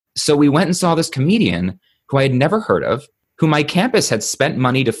So we went and saw this comedian who I had never heard of, who my campus had spent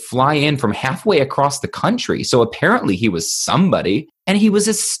money to fly in from halfway across the country. So apparently he was somebody, and he was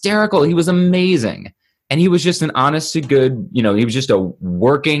hysterical. He was amazing. And he was just an honest to good, he was just a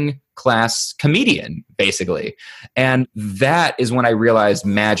working class comedian, basically. And that is when I realized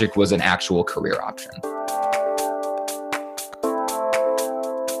magic was an actual career option.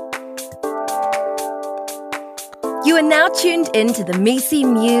 You are now tuned into the Misi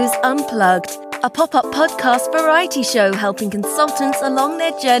Muse Unplugged, a pop-up podcast variety show helping consultants along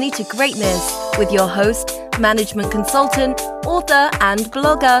their journey to greatness with your host, management consultant, author, and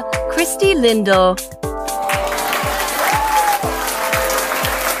blogger, Christy Lindor.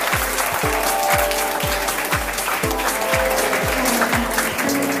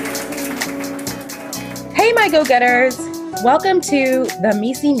 Hey, my go-getters. Welcome to the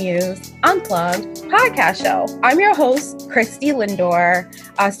Misi Muse Unplugged podcast show. I'm your host, Christy Lindor.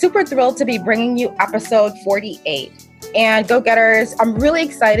 Super thrilled to be bringing you episode 48. And go-getters, I'm really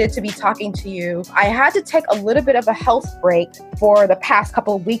excited to be talking to you. I had to take a little bit of a health break for the past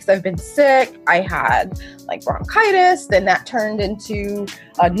couple of weeks. I've been sick. I had bronchitis, then that turned into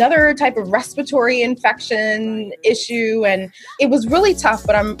another type of respiratory infection issue. And it was really tough,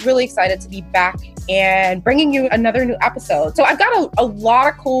 but I'm really excited to be back and bringing you another new episode. So I've got a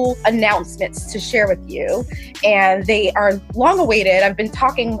lot of cool announcements to share with you, and they are long awaited. I've been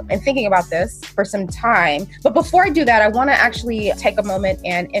talking and thinking about this for some time. But before I do that, I want to actually take a moment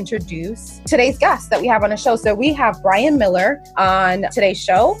and introduce today's guest that we have on the show. So we have Brian Miller on today's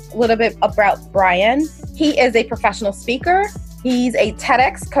show. A little bit about Brian. He is a professional speaker. He's a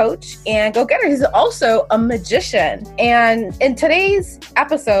TEDx coach and go-getter. He's also a magician. And in today's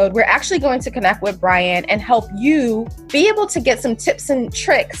episode, we're actually going to connect with Brian and help you be able to get some tips and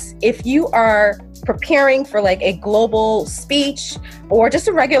tricks if you are preparing for a global speech or just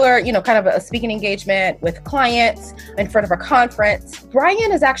a regular, kind of a speaking engagement with clients in front of a conference.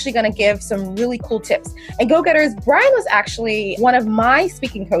 Brian is actually going to give some really cool tips. And go-getters, Brian was actually one of my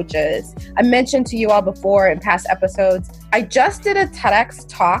speaking coaches. I mentioned to you all before in past episodes, I just did a TEDx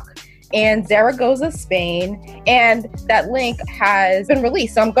talk in Zaragoza, Spain, and that link has been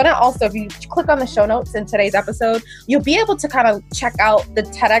released. So I'm going to also, if you click on the show notes in today's episode, you'll be able to kind of check out the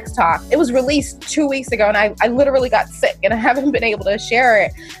TEDx talk. It was released 2 weeks ago, and I literally got sick, and I haven't been able to share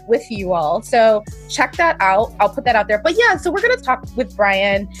it with you all. So check that out. I'll put that out there. But yeah, so we're going to talk with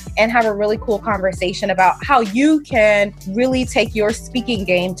Brian and have a really cool conversation about how you can really take your speaking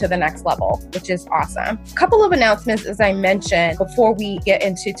game to the next level, which is awesome. A couple of announcements, as I mentioned, before we get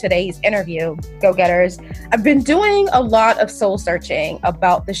into today's interview, go-getters. I've been doing a lot of soul searching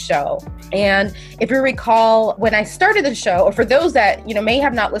about the show. And if you recall, when I started the show, or for those that, may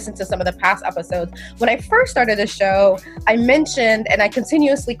have not listened to some of the past episodes, when I first started the show, I mentioned, and I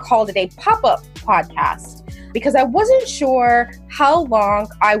continuously called it a pop-up podcast, because I wasn't sure how long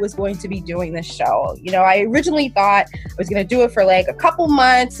I was going to be doing this show. I originally thought I was going to do it for a couple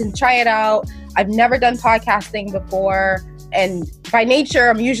months and try it out. I've never done podcasting before. And by nature,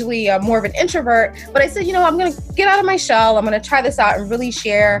 I'm usually more of an introvert. But I said, I'm going to get out of my shell. I'm going to try this out and really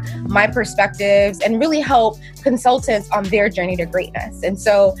share my perspectives and really help consultants on their journey to greatness. And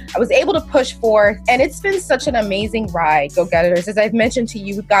so I was able to push forth. And it's been such an amazing ride, go-getters. As I've mentioned to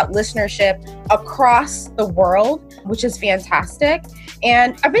you, we've got listenership across the world, which is fantastic.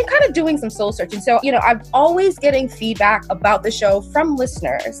 And I've been kind of doing some soul searching. So, I'm always getting feedback about the show from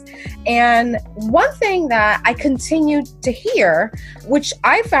listeners. And one thing that I continued to hear, which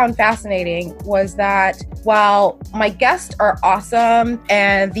I found fascinating, was that while my guests are awesome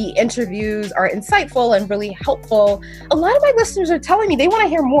and the interviews are insightful and really helpful, a lot of my listeners are telling me they want to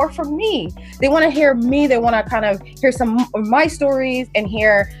hear more from me. They want to hear me. They want to kind of hear some of my stories and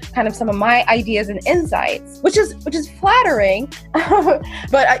hear kind of some of my ideas and insights, which is flattering.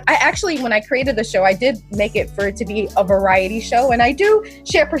 But I actually, when I created the show, I did make it for it to be a variety show. And I do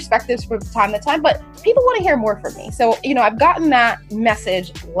share perspectives from time to time, but people want to hear more from me. So, I've gotten that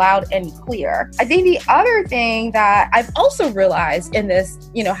message loud and clear. I think the other thing that I've also realized in this,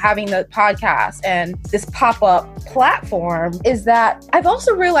 having the podcast and this pop-up platform is that I've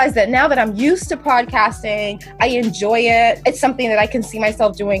also realized that now that I'm used to podcasting, I enjoy it. It's something that I can see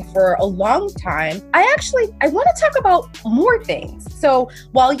myself doing for a long time. I want to talk about more things. So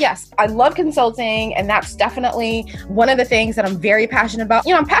while yes, I love consulting, and that's definitely one of the things that I'm very passionate about,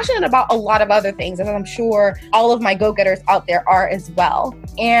 I'm passionate about a lot of other things, and I'm sure all of my go-getters out there are as well.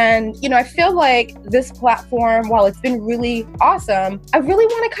 And, I feel like this platform, while it's been really awesome, I really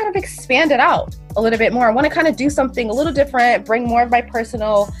want to kind of expand it out a little bit more. I want to kind of do something a little different, bring more of my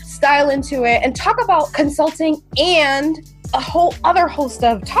personal style into it, and talk about consulting and a whole other host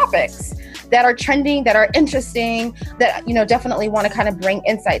of topics that are trending, that are interesting, that, definitely want to kind of bring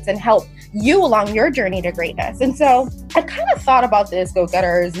insights and help you along your journey to greatness. And so I kind of thought about this,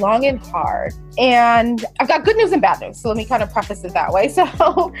 go-getters, long and hard. And I've got good news and bad news. So let me kind of preface it that way. So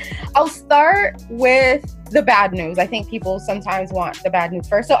I'll start with the bad news. I think people sometimes want the bad news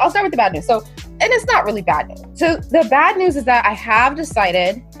first. So I'll start with the bad news. And it's not really bad news. So the bad news is that I have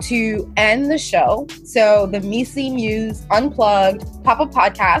decided to end the show. So the Meesey Muse Unplugged pop-up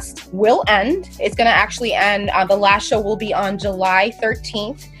podcast will end. It's going to actually end. The last show will be on July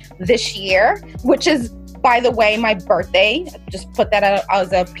 13th this year, which is, by the way, my birthday. Just put that out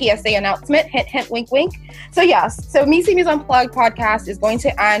as a PSA announcement. Hint, hint, wink, wink. So yes, so Meesey Muse Unplugged podcast is going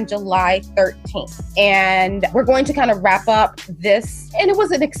to end July 13th. And we're going to kind of wrap up this. And it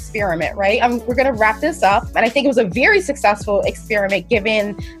was an experiment, right? We're going to wrap this up. And I think it was a very successful experiment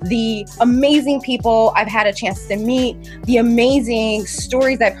given the amazing people I've had a chance to meet, the amazing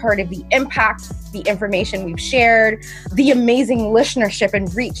stories I've heard of the impact, the information we've shared, the amazing listenership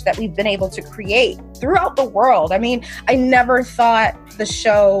and reach that we've been able to create throughout the world. I mean, I never thought the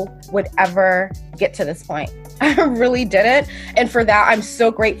show would ever get to this point. I really didn't. And for that, I'm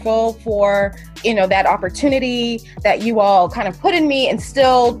so grateful for, that opportunity that you all kind of put in me, and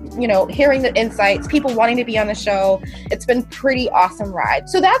still, hearing the insights, people wanting to be on the show. It's been pretty awesome ride.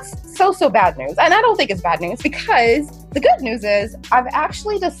 So that's so bad news. And I don't think it's bad news, because the good news is I've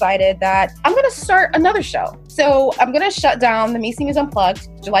actually decided that I'm going to start another show. So I'm going to shut down the Meesey Muse Unplugged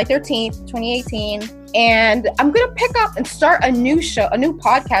July 13th, 2018. And I'm going to pick up and start a new show, a new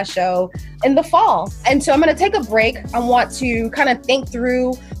podcast show in the fall. And so I'm going to take a break. I want to kind of think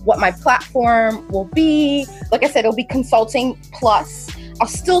through what my platform will be. Like I said, it'll be consulting plus. I'll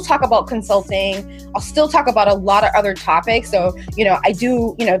still talk about consulting. I'll still talk about a lot of other topics. So, I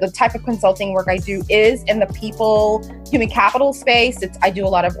do, the type of consulting work I do is in the people, human capital space. I do a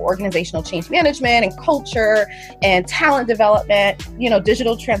lot of organizational change management and culture and talent development,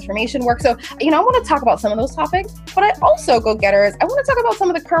 digital transformation work. So, I want to talk about some of those topics, but I also, go-getters, I want to talk about some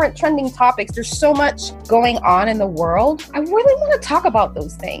of the current trending topics. There's so much going on in the world. I really want to talk about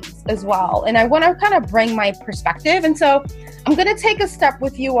those things as well. And I want to kind of bring my perspective. And so I'm going to take a step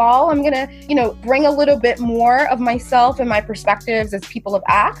with you all. I'm going to, bring a little bit more of myself and my perspectives as people have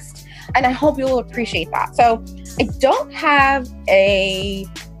asked. And I hope you'll appreciate that. So I don't have a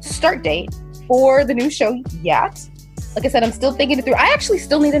start date for the new show yet. Like I said, I'm still thinking it through. I actually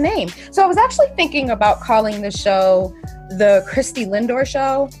still need a name. So I was actually thinking about calling the show the Christy Lindor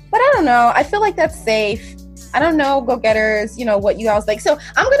Show, but I don't know. I feel like that's safe. I don't know, go-getters, what you guys like. So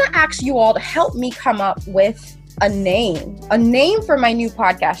I'm going to ask you all to help me come up with a name for my new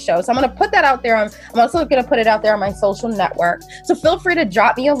podcast show. So I'm going to put that out there. I'm also going to put it out there on my social network. So feel free to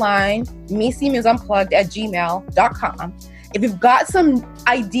drop me a line, meeseymuseunplugged@gmail.com. If you've got some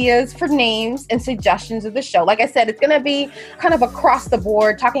ideas for names and suggestions of the show, like I said, it's going to be kind of across the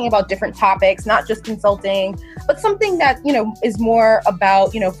board, talking about different topics, not just consulting, but something that, is more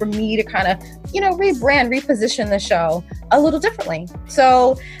about, for me to kind of, rebrand, reposition the show a little differently.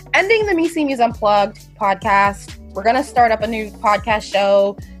 So ending the Meesey Muse Unplugged podcast, we're going to start up a new podcast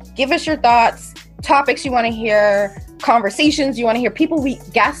show. Give us your thoughts, topics you want to hear, conversations you want to hear, people we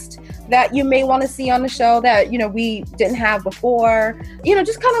guest that you may want to see on the show that, we didn't have before.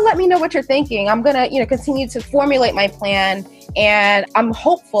 Just kind of let me know what you're thinking. I'm going to, continue to formulate my plan. And I'm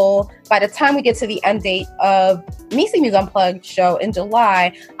hopeful by the time we get to the end date of Meesey Muse Unplugged show in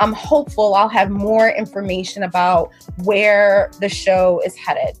July, I'm hopeful I'll have more information about where the show is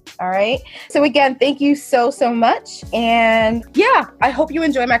headed. All right. So again, thank you so much. And yeah, I hope you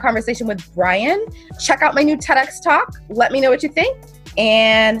enjoy my conversation with Brian. Check out my new TEDx talk. Let me know what you think.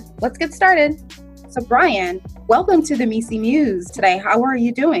 And let's get started. So Brian, welcome to the Meesey Muse today. How are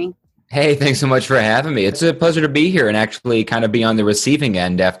you doing? Hey, thanks so much for having me. It's a pleasure to be here and actually kind of be on the receiving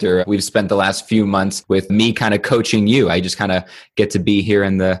end after we've spent the last few months with me kind of coaching you. I just kind of get to be here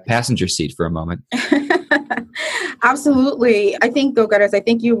in the passenger seat for a moment. Absolutely. I think, go-getters, I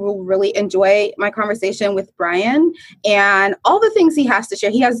think you will really enjoy my conversation with Brian and all the things he has to share.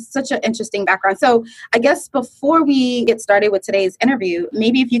 He has such an interesting background. So I guess before we get started with today's interview,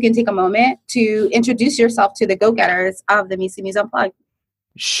 maybe if you can take a moment to introduce yourself to the go-getters of the Meesey Muse Unplugged.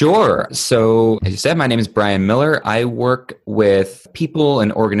 Sure. So as you said, my name is Brian Miller. I work with people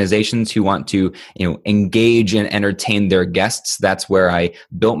and organizations who want to, engage and entertain their guests. That's where I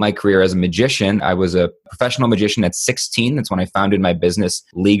built my career as a magician. I was a professional magician at 16. That's when I founded my business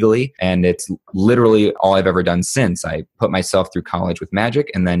legally. And it's literally all I've ever done since. I put myself through college with magic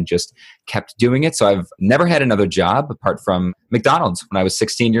and then just kept doing it. So I've never had another job apart from McDonald's when I was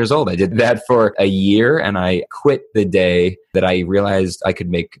 16 years old. I did that for a year and I quit the day that I realized I could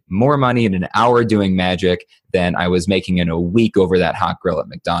make more money in an hour doing magic than I was making in a week over that hot grill at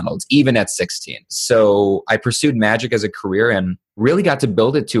McDonald's, even at 16. So I pursued magic as a career and really got to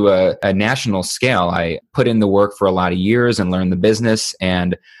build it to a national scale. I put in the work for a lot of years and learned the business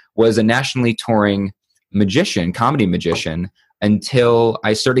and was a nationally touring magician, comedy magician, until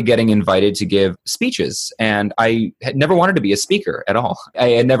I started getting invited to give speeches. And I had never wanted to be a speaker at all. I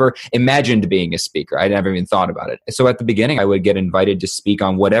had never imagined being a speaker. I never even thought about it. So at the beginning, I would get invited to speak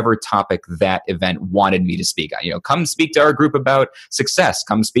on whatever topic that event wanted me to speak on. Come speak to our group about success.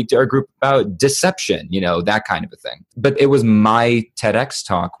 Come speak to our group about deception, that kind of a thing. But it was my TEDx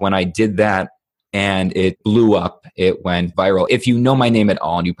talk when I did that. And it blew up. It went viral. If you know my name at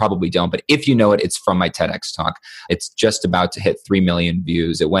all, and you probably don't, but if you know it, it's from my TEDx talk. It's just about to hit 3 million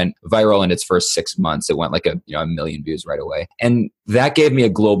views. It went viral in its first 6 months. It went like a million views right away. And that gave me a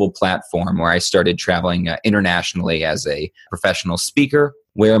global platform where I started traveling internationally as a professional speaker,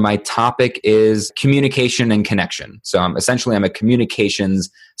 where my topic is communication and connection. So I'm a communications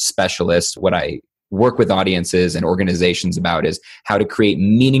specialist. What I work with audiences and organizations about is how to create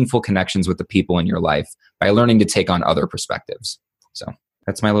meaningful connections with the people in your life by learning to take on other perspectives. So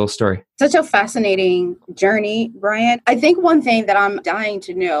that's my little story. Such a fascinating journey, Brian. I think one thing that I'm dying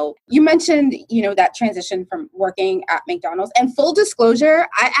to know, you mentioned, that transition from working at McDonald's. And full disclosure,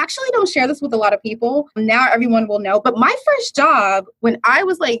 I actually don't share this with a lot of people. Now everyone will know. But my first job when I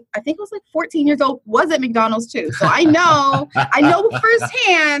was 14 years old was at McDonald's too. So I know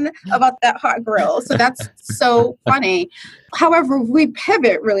firsthand about that hot grill. So that's so funny. However, we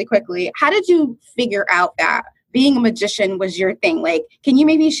pivot really quickly. How did you figure out that being a magician was your thing? Can you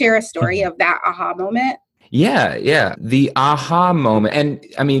maybe share a story of that aha moment? Yeah. The aha moment.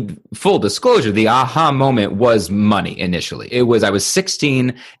 And full disclosure, the aha moment was money initially. I was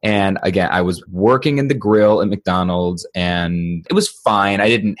 16 and again, I was working in the grill at McDonald's and it was fine. I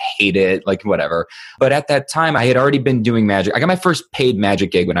didn't hate it, whatever. But at that time I had already been doing magic. I got my first paid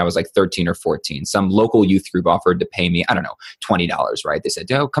magic gig when I was 13 or 14. Some local youth group offered to pay me, $20, right? They said,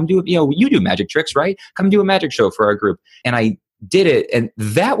 come do it. You do magic tricks, right? Come do a magic show for our group. And I did it. And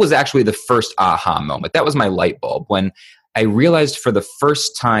that was actually the first aha moment. That was my light bulb when I realized for the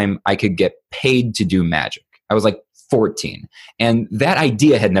first time I could get paid to do magic. I was 14. And that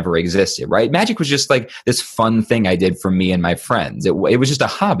idea had never existed, right? Magic was just this fun thing I did for me and my friends. It was just a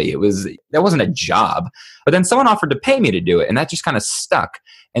hobby. That wasn't a job. But then someone offered to pay me to do it. And that just kind of stuck.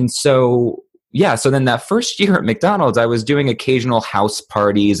 And so then that first year at McDonald's, I was doing occasional house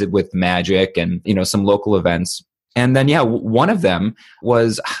parties with magic and, some local events. And then, one of them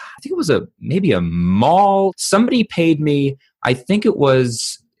was, I think it was maybe a mall. Somebody paid me, I think it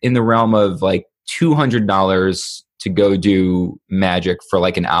was in the realm of $200 to go do magic for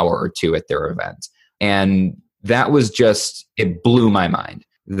an hour or two at their event. And that was it blew my mind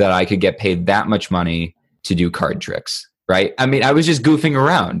that I could get paid that much money to do card tricks, right? I was just goofing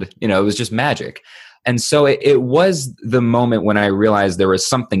around, it was just magic. And so it was the moment when I realized there was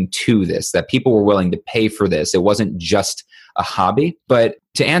something to this, that people were willing to pay for this. It wasn't just a hobby. But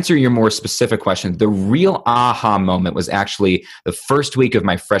to answer your more specific question, the real aha moment was actually the first week of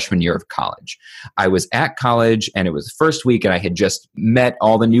my freshman year of college. I was at college and it was the first week and I had just met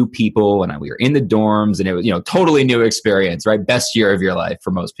all the new people and we were in the dorms and it was, totally new experience, right? Best year of your life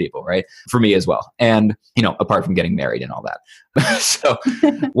for most people, right? For me as well. And, apart from getting married and all that. So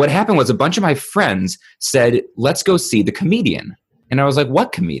what happened was a bunch of my friends said, let's go see the comedian. And I was like,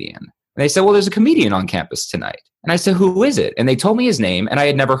 what comedian? And they said, well, there's a comedian on campus tonight. And I said, who is it? And they told me his name and I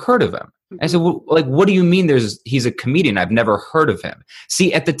had never heard of him. I said, well, what do you mean he's a comedian? I've never heard of him.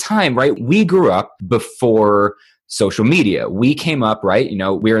 See, at the time, right, we grew up before social media. We came up, right,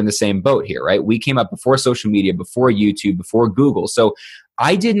 we're in the same boat here, right? We came up before social media, before YouTube, before Google. So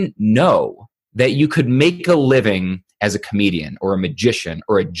I didn't know that you could make a living as a comedian or a magician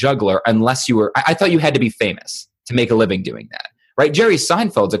or a juggler unless I thought you had to be famous to make a living doing that. Right? Jerry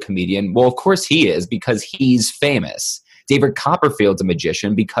Seinfeld's a comedian. Well, of course he is because he's famous. David Copperfield's a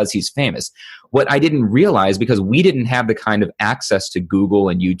magician because he's famous. What I didn't realize, because we didn't have the kind of access to Google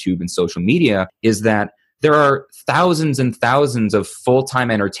and YouTube and social media, is that there are thousands and thousands of full-time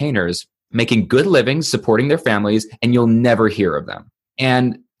entertainers making good livings, supporting their families, and you'll never hear of them.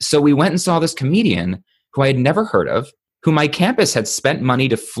 And so we went and saw this comedian who I had never heard of, who my campus had spent money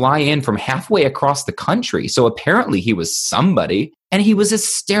to fly in from halfway across the country. So apparently he was somebody, and he was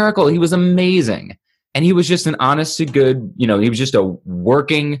hysterical. He was amazing. And he was just an honest to good, he was just a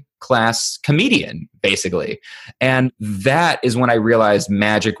working class comedian, basically. And that is when I realized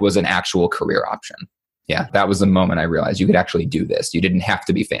magic was an actual career option. Yeah, that was the moment I realized you could actually do this. You didn't have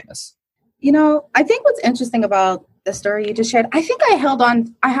to be famous. I think what's interesting about the story you just shared, I think I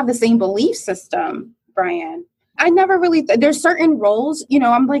have the same belief system, Brian. I never really, there's certain roles,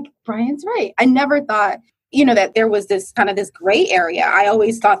 I'm like, Brian's right. I never thought, that there was this kind of this gray area. I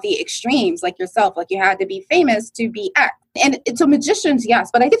always thought the extremes, like yourself, like you had to be famous to be X. And so magicians, yes,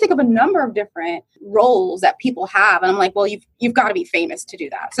 but I can think of a number of different roles that people have. And I'm like, well, you've got to be famous to do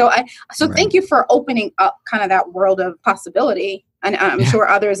that. So right. Thank you for opening up kind of that world of possibility. And I'm sure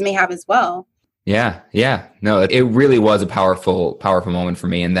others may have as well. Yeah. No, it really was a powerful moment for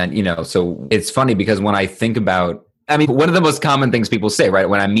me. And then, so it's funny because when I think about, one of the most common things people say, right?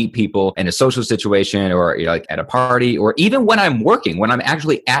 When I meet people in a social situation or like at a party, or even when I'm working, when I'm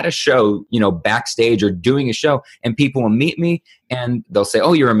actually at a show, backstage or doing a show, and people will meet me and they'll say,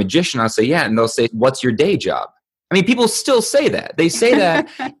 "Oh, you're a magician." I'll say, "Yeah." And they'll say, "What's your day job?" People still say that. They say that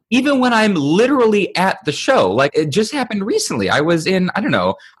even when I'm literally at the show. Like it just happened recently. I was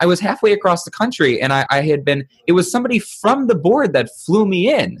halfway across the country and it was somebody from the board that flew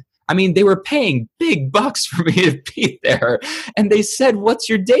me in. They were paying big bucks for me to be there. And they said, "What's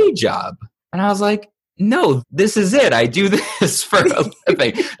your day job?" And I was like, "No, this is it. I do this for a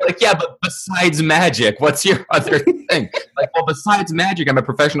living." Like, "Yeah, but besides magic, what's your other thing?" Like, "Well, besides magic, I'm a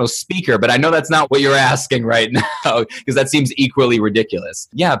professional speaker, but I know that's not what you're asking right now," because that seems equally ridiculous.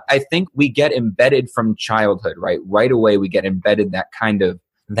 Yeah, I think we get embedded from childhood, right? Right away, we get embedded that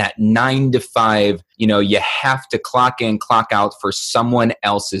 9 to 5, you have to clock in, clock out for someone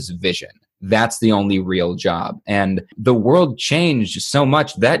else's vision. That's the only real job. And the world changed so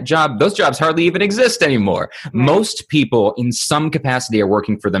much. Those jobs hardly even exist anymore. Right. Most people in some capacity are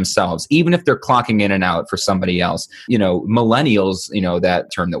working for themselves, even if they're clocking in and out for somebody else. Millennials,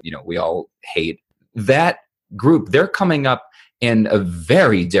 that term that, we all hate, that group, they're coming up in a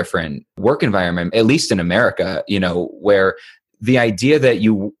very different work environment, at least in America, where the idea that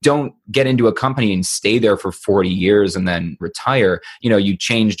you don't get into a company and stay there for 40 years and then retire, you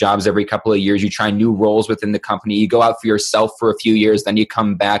change jobs every couple of years, you try new roles within the company, you go out for yourself for a few years, then you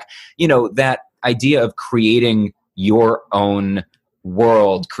come back. That idea of creating your own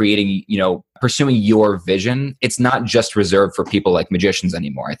world, pursuing your vision, it's not just reserved for people like magicians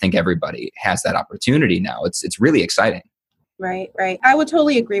anymore. I think everybody has that opportunity now. It's really exciting. Right. I would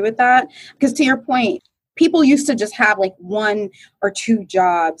totally agree with that. Because to your point, people used to just have like 1 or 2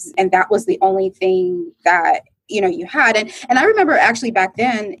 jobs, and that was the only thing that, you had. And I remember actually back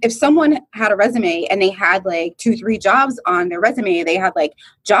then, if someone had a resume and they had like 2-3 jobs on their resume, they had like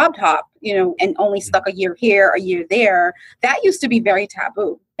job hop, and only stuck a year here, a year there, that used to be very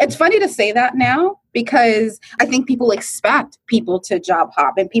taboo. It's funny to say that now because I think people expect people to job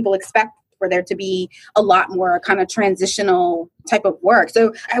hop, and people expect for there to be a lot more kind of transitional type of work.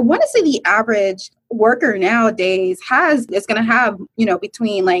 So I want to say the average worker nowadays is going to have,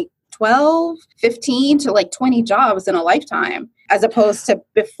 between like 12, 15 to like 20 jobs in a lifetime, as opposed to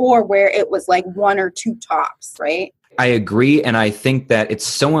before where it was like 1 or 2 tops, right? I agree. And I think that it's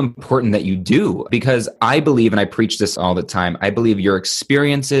so important that you do, because I believe, and I preach this all the time, I believe your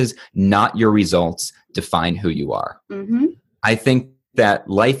experiences, not your results, define who you are. Mm-hmm. I think that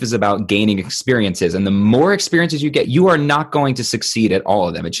life is about gaining experiences. And the more experiences you get, you are not going to succeed at all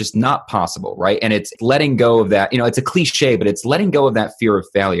of them. It's just not possible, right? And it's letting go of that, it's a cliche, but it's letting go of that fear of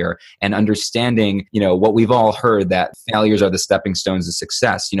failure and understanding, what we've all heard, that failures are the stepping stones to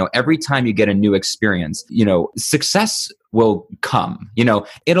success. Every time you get a new experience, success will come,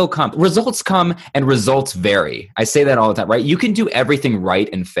 it'll come. Results come and results vary. I say that all the time, right? You can do everything right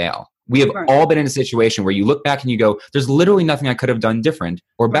and fail. We have all been in a situation where you look back and you go, there's literally nothing I could have done different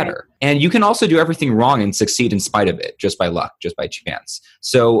or better. Right. And you can also do everything wrong and succeed in spite of it, just by luck, just by chance.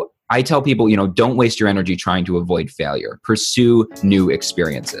 So I tell people, don't waste your energy trying to avoid failure. Pursue new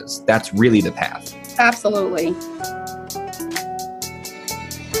experiences. That's really the path. Absolutely.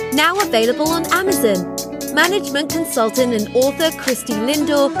 Now available on Amazon. Management consultant and author Christy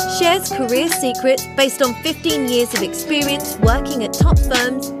Lindor shares career secrets based on 15 years of experience working at top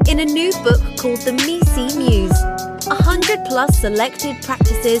firms in a new book called The MECE Muse. 100+ selected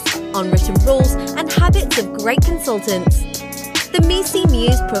practices, unwritten rules, and habits of great consultants. The MECE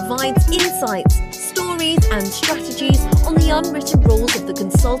Muse provides insights, stories, and strategies on the unwritten rules of the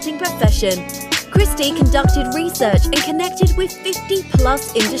consulting profession. Christy conducted research and connected with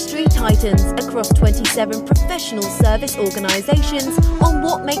 50+ industry titans across 27 professional service organizations on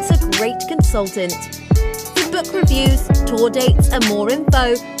what makes a great consultant. For book reviews, tour dates, and more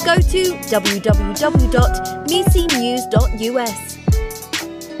info, go to www.misimuse.us.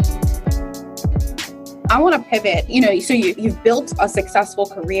 I want to pivot, so you've built a successful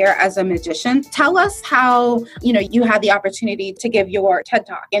career as a magician. Tell us how, you had the opportunity to give your TED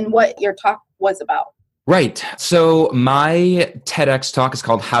Talk and what your talk was about. Right. So my TEDx talk is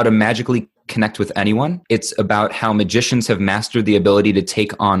called How to Magically Connect with Anyone. It's about how magicians have mastered the ability to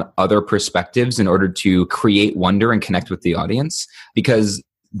take on other perspectives in order to create wonder and connect with the audience, because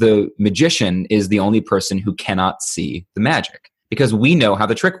the magician is the only person who cannot see the magic, because we know how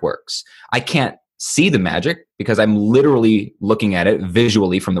the trick works. I can't see the magic because I'm literally looking at it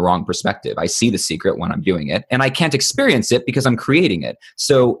visually from the wrong perspective. I see the secret when I'm doing it, and I can't experience it because I'm creating it.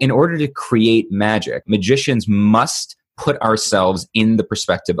 So in order to create magic, magicians must put ourselves in the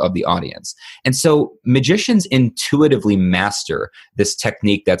perspective of the audience. And so magicians intuitively master this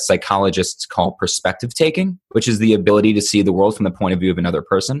technique that psychologists call perspective taking, which is the ability to see the world from the point of view of another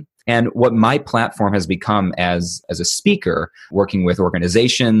person. And what my platform has become as a speaker, working with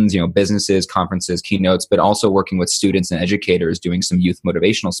organizations, businesses, conferences, keynotes, but also working with students and educators doing some youth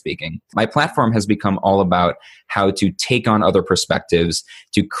motivational speaking, my platform has become all about how to take on other perspectives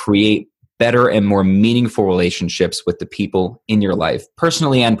to create better and more meaningful relationships with the people in your life,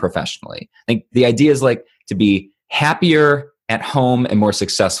 personally and professionally. I think the idea is like to be happier at home and more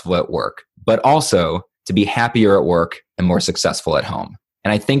successful at work, but also to be happier at work and more successful at home.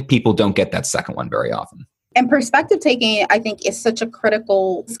 And I think people don't get that second one very often. And perspective taking, I think, is such a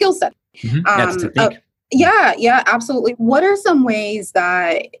critical skill set. That's a technique. Yeah, absolutely. What are some ways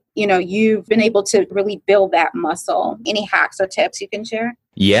that, you've been able to really build that muscle? Any hacks or tips you can share?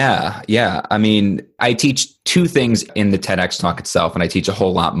 Yeah. I mean, I teach two things in the TEDx talk itself, and I teach a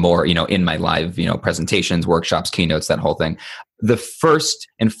whole lot more, in my live, presentations, workshops, keynotes, that whole thing. The first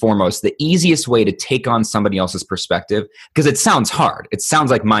and foremost, the easiest way to take on somebody else's perspective, because it sounds hard. It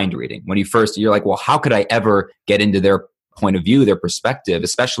sounds like mind reading. When you're like, well, how could I ever get into their point of view, their perspective?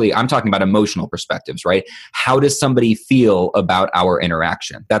 Especially, I'm talking about emotional perspectives, right? How does somebody feel about our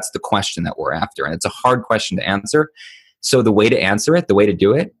interaction? That's the question that we're after. And it's a hard question to answer. So the way to answer it, the way to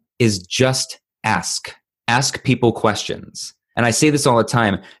do it is just ask. Ask people questions. And I say this all the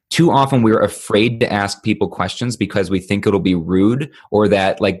time. Too often we're afraid to ask people questions because we think it'll be rude or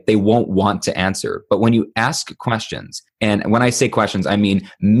that they won't want to answer. But when you ask questions, and when I say questions, I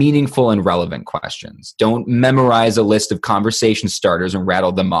mean meaningful and relevant questions. Don't memorize a list of conversation starters and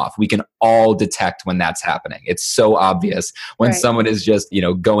rattle them off. We can all detect when that's happening. It's so obvious when someone is just,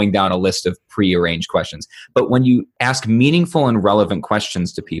 going down a list of prearranged questions. But when you ask meaningful and relevant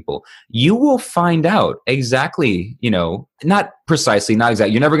questions to people, you will find out exactly, not precisely, not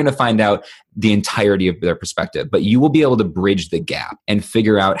exactly. You're never going to find out the entirety of their perspective, but you will be able to bridge the gap and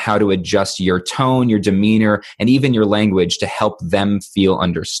figure out how to adjust your tone, your demeanor, and even your language to help them feel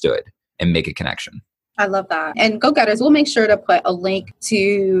understood and make a connection. I love that. And go-getters, we'll make sure to put a link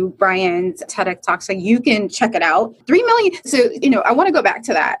to Brian's TEDx talk so you can check it out. 3 million. So, I want to go back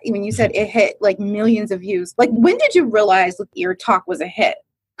to that. When you said it hit millions of views, when did you realize your talk was a hit?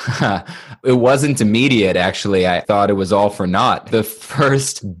 It wasn't immediate, actually. I thought it was all for naught. The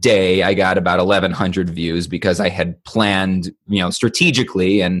first day I got about 1,100 views because I had planned,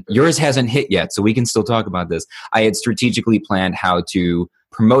 strategically, and yours hasn't hit yet, so we can still talk about this. I had strategically planned how to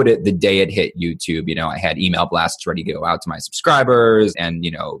promote it the day it hit YouTube. I had email blasts ready to go out to my subscribers and,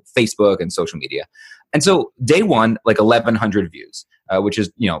 Facebook and social media. And so day one, 1,100 views. Which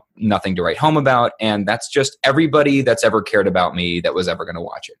is, nothing to write home about. And that's just everybody that's ever cared about me that was ever going to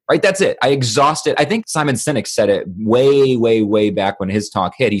watch it, right? That's it. I exhausted. I think Simon Sinek said it way, way, way back when his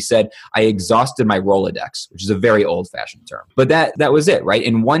talk hit. He said, I exhausted my Rolodex, which is a very old fashioned term. But that was it, right?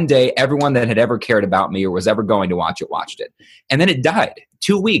 In one day, everyone that had ever cared about me or was ever going to watch it, watched it. And then it died.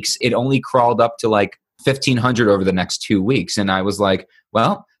 2 weeks, it only crawled up to 1,500 over the next 2 weeks. And I was like,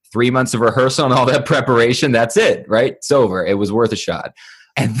 well, 3 months of rehearsal and all that preparation, that's it, right? It's over. It was worth a shot.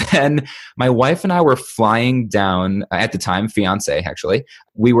 And then my wife and I were flying down, at the time, fiance actually,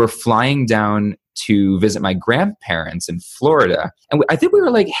 we were flying down to visit my grandparents in Florida. And I think we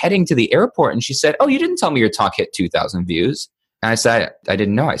were heading to the airport and she said, oh, you didn't tell me your talk hit 2,000 views. And I said, I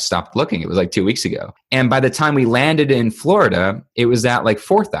didn't know. I stopped looking. It was 2 weeks ago. And by the time we landed in Florida, it was at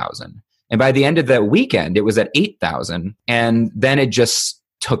 4,000. And by the end of that weekend, it was at 8,000. And then it just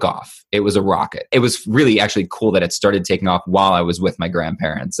took off. It was a rocket. It was really actually cool that it started taking off while I was with my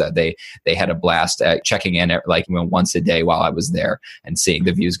grandparents. They had a blast at checking in at once a day while I was there and seeing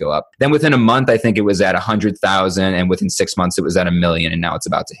the views go up. Then within a month, I think it was at 100,000, and within 6 months it was at 1 million, and now it's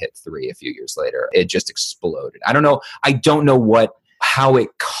about to hit 3 a few years later. It just exploded. I don't know what how it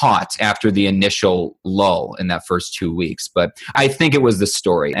caught after the initial lull in that first 2 weeks. But I think it was the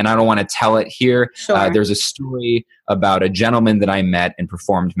story, and I don't want to tell it here. Sure. There's a story about a gentleman that I met and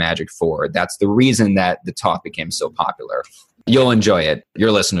performed magic for. That's the reason that the talk became so popular. You'll enjoy it.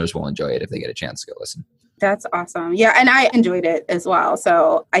 Your listeners will enjoy it if they get a chance to go listen. That's awesome. Yeah. And I enjoyed it as well.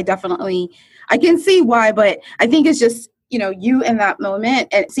 So I can see why, but I think it's just, you in that moment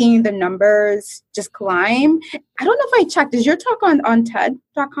and seeing the numbers just climb. I don't know if I checked. Is your talk on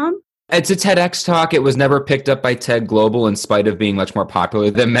TED.com? It's a TEDx talk. It was never picked up by TED Global in spite of being much more popular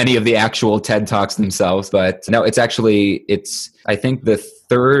than many of the actual TED Talks themselves. But no, it's I think the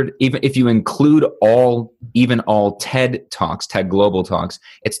third, even if you include all TED Talks, TED Global Talks,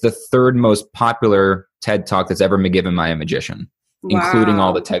 it's the third most popular TED Talk that's ever been given by a magician, including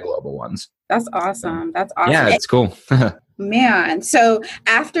all the TED Global ones. That's awesome. That's awesome. Yeah, it's cool. Man, so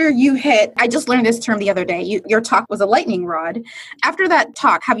after you I just learned this term the other day, your talk was a lightning rod. After that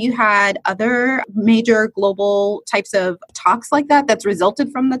talk, have you had other major global types of talks like that's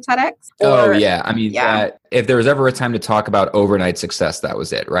resulted from the TEDx? Oh, yeah. I mean, if there was ever a time to talk about overnight success, that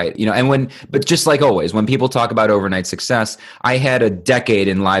was it, right? But just like always, when people talk about overnight success, I had a decade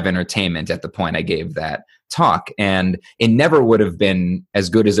in live entertainment at the point I gave that talk, and it never would have been as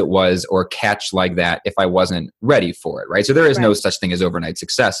good as it was or catch like that if I wasn't ready for it, right? So there is no such thing as overnight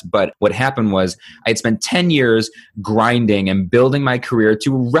success. But what happened was I had spent 10 years grinding and building my career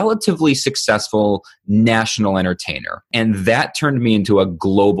to a relatively successful national entertainer. And that turned me into a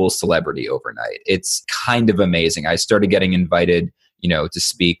global celebrity overnight. It's kind of amazing. I started getting invited to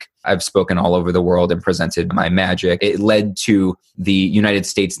speak. I've spoken all over the world and presented my magic. It led to the United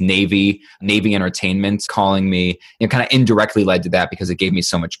States Navy Entertainment calling me. It kind of indirectly led to that because it gave me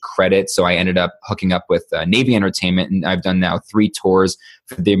so much credit. So I ended up hooking up with Navy Entertainment, and I've done now 3 tours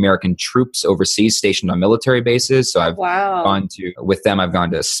for the American troops overseas stationed on military bases. So I've gone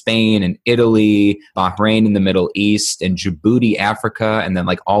to Spain and Italy, Bahrain in the Middle East, and Djibouti, Africa, and then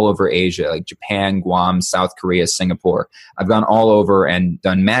like all over Asia, like Japan, Guam, South Korea, Singapore. I've gone all over and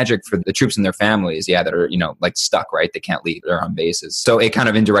done magic for the troops and their families, that are, like stuck, right? They can't leave their own bases. So it kind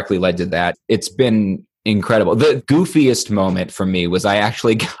of indirectly led to that. It's been incredible. The goofiest moment for me was I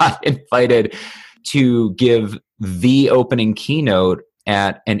actually got invited to give the opening keynote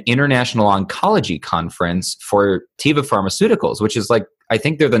at an international oncology conference for Teva Pharmaceuticals, which is I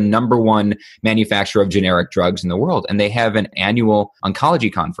think they're the number one manufacturer of generic drugs in the world, and they have an annual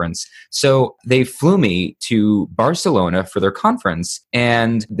oncology conference. So they flew me to Barcelona for their conference,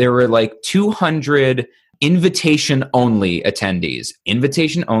 and there were 200 invitation-only attendees.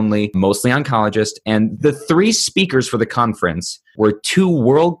 Invitation only, mostly oncologists. And the 3 speakers for the conference were 2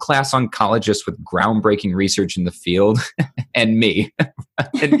 world-class oncologists with groundbreaking research in the field and me.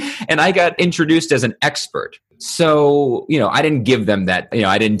 and I got introduced as an expert. So, I didn't give them that,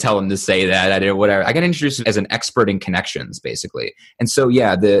 I didn't tell them to say that. I didn't, whatever. I got introduced as an expert in connections, basically. And so,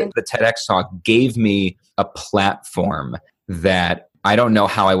 the TEDx talk gave me a platform that I don't know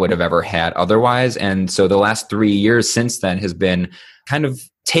how I would have ever had otherwise. And so the last 3 years since then has been kind of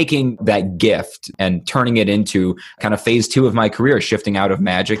taking that gift and turning it into kind of phase 2 of my career, shifting out of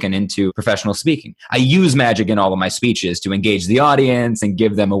magic and into professional speaking. I use magic in all of my speeches to engage the audience and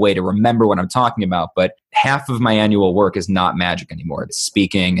give them a way to remember what I'm talking about. But half of my annual work is not magic anymore. It's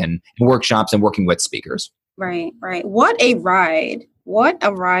speaking and workshops and working with speakers. Right. What a ride. What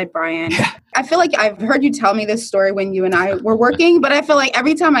a ride, Brian. Yeah. I feel like I've heard you tell me this story when you and I were working, but I feel like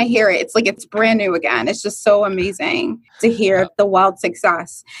every time I hear it, it's like it's brand new again. It's just so amazing to hear the wild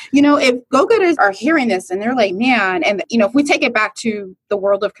success. If go-getters are hearing this and they're like, man, and if we take it back to the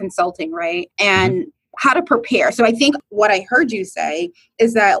world of consulting, right? And how to prepare. So I think what I heard you say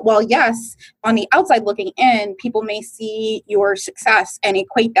is that, well, yes, on the outside looking in, people may see your success and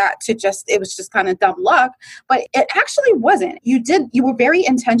equate that to it was just kind of dumb luck, but it actually wasn't. You were very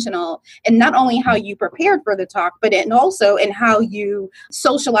intentional in not only how you prepared for the talk, but also in how you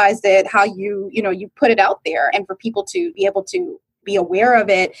socialized it, how you put it out there and for people to be able to be aware of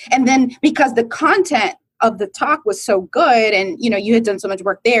it. And then because the content of the talk was so good and, you had done so much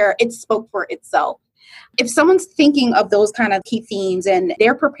work there, it spoke for itself. If someone's thinking of those kind of key themes and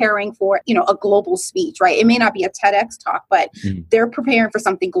they're preparing for, a global speech, right? It may not be a TEDx talk, but they're preparing for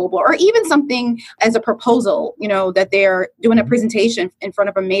something global or even something as a proposal, that they're doing a presentation in front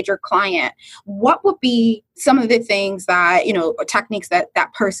of a major client. What would be some of the things that, techniques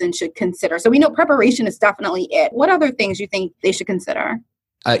that person should consider? So we know preparation is definitely it. What other things you think they should consider?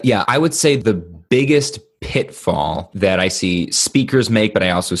 I would say the biggest pitfall that I see speakers make, but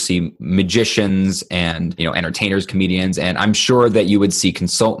I also see magicians and, entertainers, comedians, and I'm sure that you would see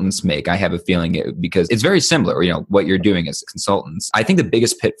consultants make. I have a feeling because it's very similar, what you're doing as consultants. I think the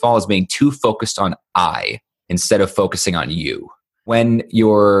biggest pitfall is being too focused on I instead of focusing on you. When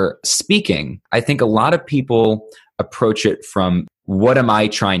you're speaking, I think a lot of people approach it from, what am I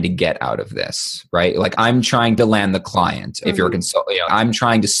trying to get out of this, right? Like, I'm trying to land the client. If you're a consultant, I'm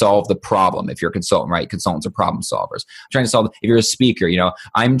trying to solve the problem. If you're a consultant, right? Consultants are problem solvers. I'm trying to solve. If you're a speaker,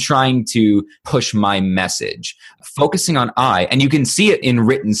 I'm trying to push my message. Focusing on I, and you can see it in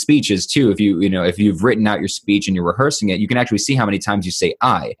written speeches too. If you've written out your speech and you're rehearsing it, you can actually see how many times you say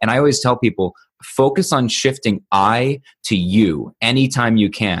I. And I always tell people, focus on shifting I to you anytime you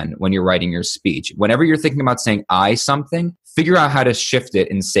can when you're writing your speech. Whenever you're thinking about saying I something, figure out how to shift it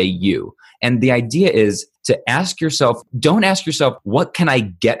and say you. And the idea is to don't ask yourself, what can I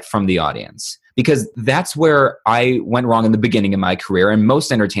get from the audience? Because that's where I went wrong in the beginning of my career, and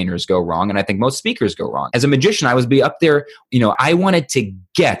most entertainers go wrong, and I think most speakers go wrong. As a magician, I would be up there, I wanted to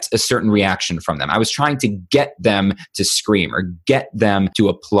get a certain reaction from them. I was trying to get them to scream or get them to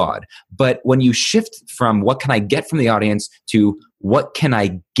applaud. But when you shift from what can I get from the audience to what can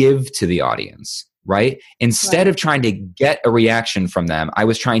I give to the audience, right? Instead of trying to get a reaction from them, I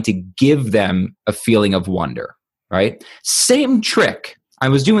was trying to give them a feeling of wonder, right? Same trick. I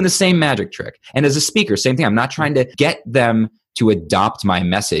was doing the same magic trick. And as a speaker, same thing. I'm not trying to get them to adopt my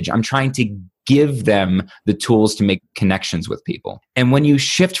message. I'm trying to give them the tools to make connections with people. And when you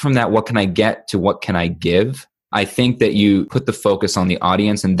shift from that, what can I get, to what can I give? I think that you put the focus on the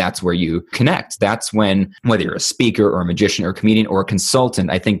audience, and that's where you connect. That's when, whether you're a speaker or a magician or a comedian or a consultant,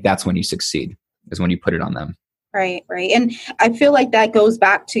 I think that's when you succeed, is when you put it on them. Right. And I feel like that goes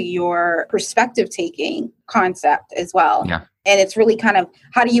back to your perspective taking concept as well. Yeah. And it's really kind of,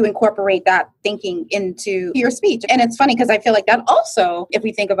 how do you incorporate that thinking into your speech? And it's funny because I feel like that also, if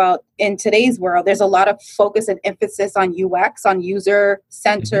we think about in today's world, there's a lot of focus and emphasis on UX, on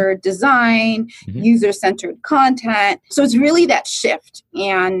user-centered design, user-centered content. So it's really that shift.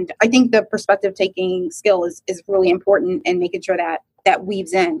 And I think the perspective taking skill is really important in making sure that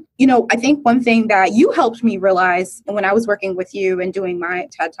weaves in. I think one thing that you helped me realize when I was working with you and doing my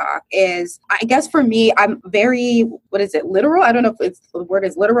TED Talk is, I guess for me, I'm very, literal? I don't know if the word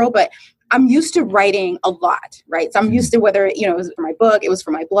is literal, but I'm used to writing a lot, right? So I'm used to whether, it was for my book, it was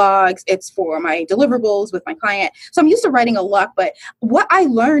for my blogs, it's for my deliverables with my client. So I'm used to writing a lot. But what I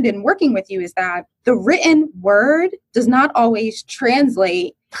learned in working with you is that the written word does not always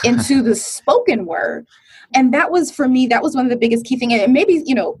translate into the spoken word. And that was, for me, that was one of the biggest key things. And maybe,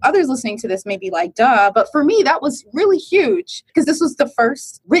 others listening to this may be like, duh. But for me, that was really huge because this was the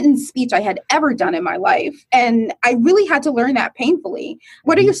first written speech I had ever done in my life. And I really had to learn that painfully.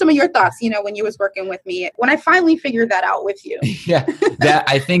 What are some of your thoughts, when you was working with me, when I finally figured that out with you? Yeah,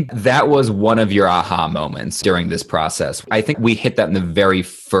 I think that was one of your aha moments during this process. I think we hit that in the very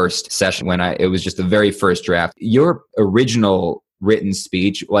first session when it was just the very first draft. Your original written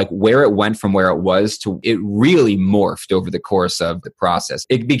speech, like where it went from where it was to, it really morphed over the course of the process.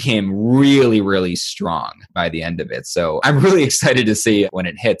 It became really, really strong by the end of it. So I'm really excited to see it when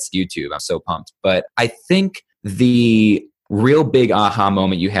it hits YouTube. I'm so pumped. But I think the real big aha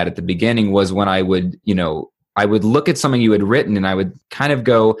moment you had at the beginning was when I would look at something you had written and I would kind of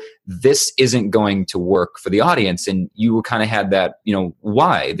go, this isn't going to work for the audience. And you kind of had that,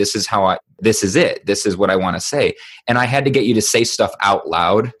 why? This is it. This is what I want to say. And I had to get you to say stuff out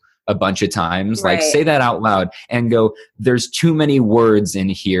loud a bunch of times, right. Like say that out loud and go, there's too many words in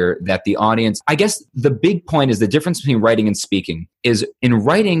here that the audience, I guess the big point is the difference between writing and speaking is in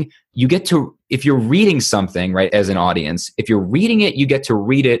writing, you get to, if you're reading something, right, as an audience, if you're reading it, you get to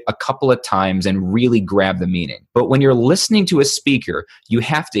read it a couple of times and really grab the meaning. But when you're listening to a speaker, you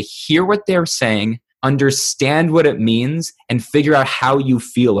have to hear what they're saying, understand what it means, and figure out how you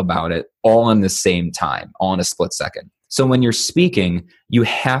feel about it all in the same time, all in a split second. So when you're speaking, you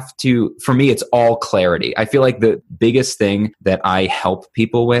have to, for me, it's all clarity. I feel like the biggest thing that I help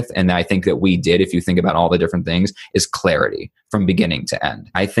people with, and I think that we did, if you think about all the different things, is clarity from beginning to end.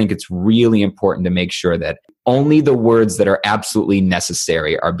 I think it's really important to make sure that only the words that are absolutely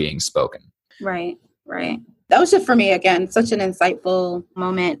necessary are being spoken. Right. That was just, for me, again, such an insightful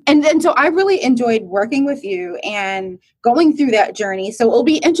moment. And so I really enjoyed working with you and going through that journey. So it'll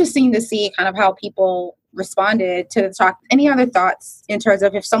be interesting to see kind of how people responded to the talk. Any other thoughts in terms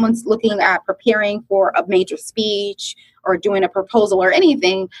of if someone's looking at preparing for a major speech or doing a proposal or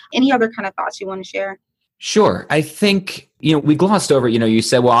anything, any other kind of thoughts you want to share? Sure. I think, we glossed over, you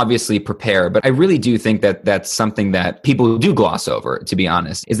said, well, obviously prepare, but I really do think that that's something that people do gloss over, to be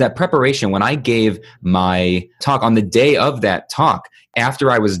honest, is that preparation. When I gave my talk on the day of that talk,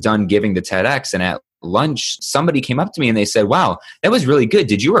 after I was done giving the TEDx and at lunch, somebody came up to me and they said, wow, that was really good.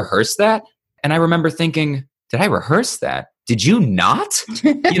 Did you rehearse that? And I remember thinking, did I rehearse that? Did you not?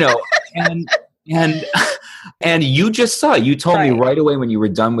 And you just saw it. You told me right away when you were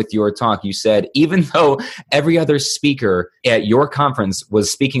done with your talk, you said, even though every other speaker at your conference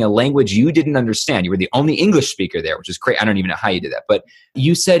was speaking a language you didn't understand, you were the only English speaker there, which is great. I don't even know how you did that. But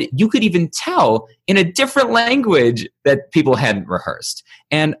you said you could even tell in a different language that people hadn't rehearsed.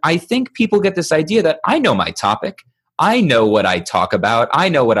 And I think people get this idea that I know my topic. I know what I talk about. I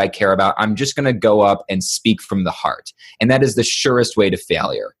know what I care about. I'm just going to go up and speak from the heart. And that is the surest way to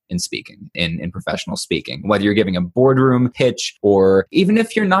failure in speaking, in professional speaking. Whether you're giving a boardroom pitch or even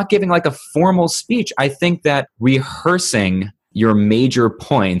if you're not giving like a formal speech, I think that rehearsing your major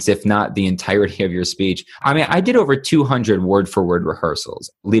points, if not the entirety of your speech. I mean, I did over 200 word-for-word rehearsals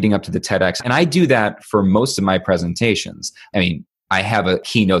leading up to the TEDx, and I do that for most of my presentations. I mean, I have a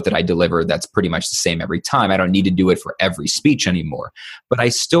keynote that I deliver that's pretty much the same every time. I don't need to do it for every speech anymore. But I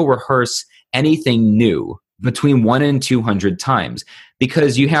still rehearse anything new between 1 and 200 times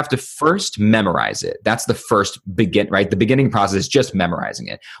because you have to first memorize it. That's the first right? The beginning process is just memorizing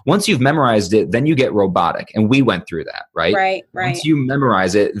it. Once you've memorized it, then you get robotic. And we went through that, right? Right. Once you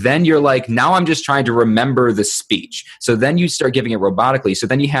memorize it, then you're like, now I'm just trying to remember the speech. So then you start giving it robotically. So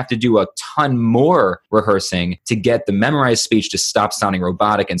then you have to do a ton more rehearsing to get the memorized speech to stop sounding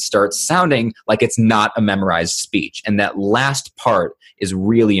robotic and start sounding like it's not a memorized speech. And that last part is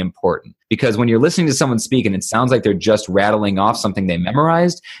really important because when you're listening to someone speak and it sounds like they're just rattling off something they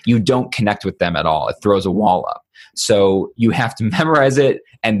memorized, you don't connect with them at all. It throws a wall up. So you have to memorize it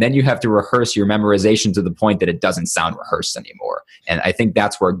and then you have to rehearse your memorization to the point that it doesn't sound rehearsed anymore. And I think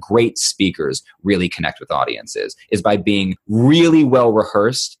that's where great speakers really connect with audiences is by being really well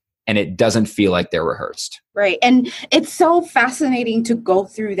rehearsed and it doesn't feel like they're rehearsed. Right. And it's so fascinating to go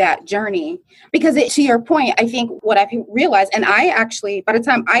through that yeah because to your point, I think what I've realized, and I actually, by the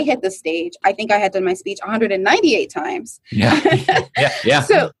time I hit the stage, I think I had done my speech 198 times. Yeah. Yeah.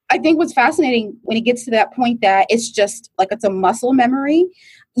 So I think what's fascinating when it gets to that point that it's just like it's a muscle memory,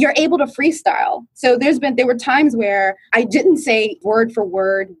 you're able to freestyle. So there were times where I didn't say word for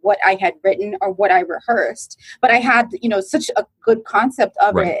word what I had written or what I rehearsed, but I had, such a good concept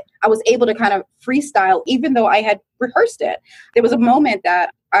of it. I was able to kind of freestyle, even though I had rehearsed it. There was a moment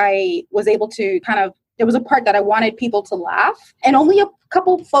that I was able to there was a part that I wanted people to laugh and only a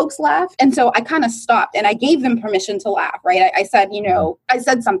couple folks laughed. And so I kind of stopped and I gave them permission to laugh, right? I said, I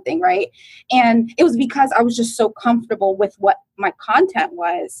said something, right? And it was because I was just so comfortable with what my content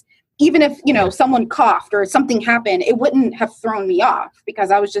was. Even if, someone coughed or something happened, it wouldn't have thrown me off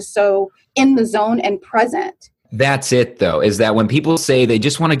because I was just so in the zone and present. That's it, though, is that when people say they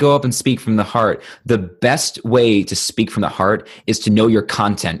just want to go up and speak from the heart, the best way to speak from the heart is to know your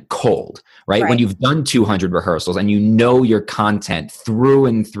content cold, right? When you've done 200 rehearsals and you know your content through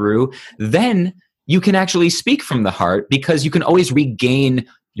and through, then you can actually speak from the heart because you can always regain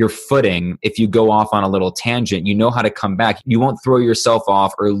your footing. If you go off on a little tangent, you know how to come back. You won't throw yourself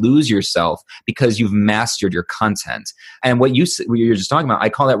off or lose yourself because you've mastered your content. And what you're just talking about, I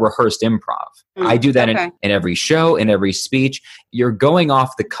call that rehearsed improv. I do that in every show, in every speech. You're going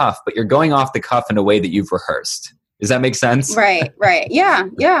off the cuff, but you're going off the cuff in a way that you've rehearsed. Does that make sense? Right. Yeah.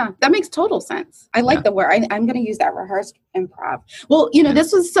 That makes total sense. I like the word. I'm going to use that, rehearsed improv. Well,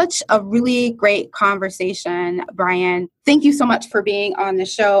 this was such a really great conversation, Brian. Thank you so much for being on the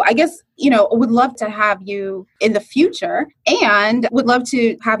show. I guess, would love to have you in the future and would love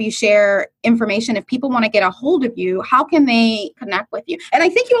to have you share information. If people want to get a hold of you, how can they connect with you? And I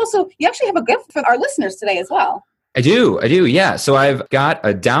think you actually have a gift for our listeners today as well. I do. Yeah. So I've got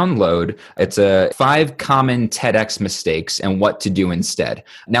a download. It's 5 common TEDx mistakes and what to do instead.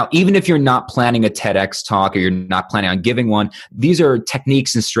 Now, even if you're not planning a TEDx talk or you're not planning on giving one, these are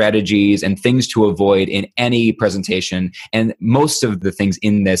techniques and strategies and things to avoid in any presentation. And most of the things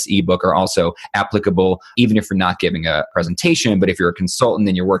in this ebook are also applicable, even if you're not giving a presentation, but if you're a consultant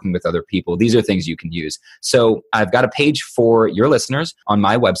and you're working with other people, these are things you can use. So I've got a page for your listeners on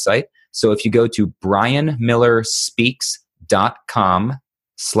my website. So if you go to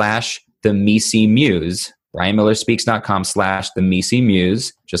brianmillerspeaks.com/themisi-muse,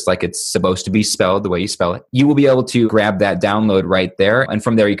 brianmillerspeaks.com/themisi-muse, just like it's supposed to be spelled the way you spell it, you will be able to grab that download right there. And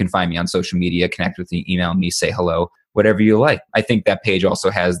from there, you can find me on social media, connect with me, email me, say hello, whatever you like. I think that page also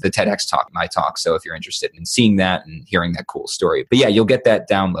has the TEDx talk, my talk. So if you're interested in seeing that and hearing that cool story, but yeah, you'll get that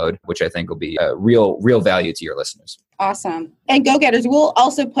download, which I think will be a real value to your listeners. Awesome. And Go-Getters, we'll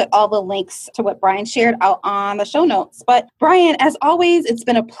also put all the links to what Brian shared out on the show notes. But Brian, as always, it's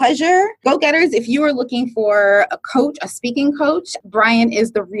been a pleasure. Go-Getters, if you are looking for a coach, a speaking coach, Brian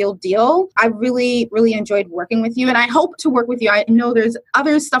is the real deal. I really enjoyed working with you, and I hope to work with you. I know there's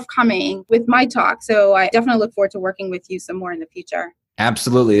other stuff coming with my talk, so I definitely look forward to working with you some more in the future.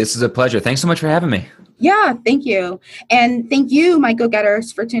 Absolutely. This is a pleasure. Thanks so much for having me. Yeah, thank you. And thank you, my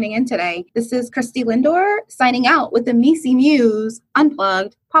Go-Getters, for tuning in today. This is Christy Lindor signing out with the Misi Muse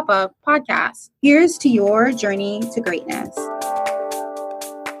Unplugged Pop-Up Podcast. Here's to your journey to greatness.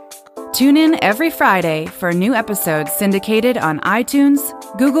 Tune in every Friday for new episodes syndicated on iTunes,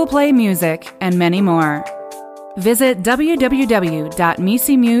 Google Play Music, and many more. Visit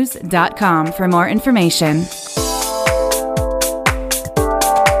www.misimuse.com for more information.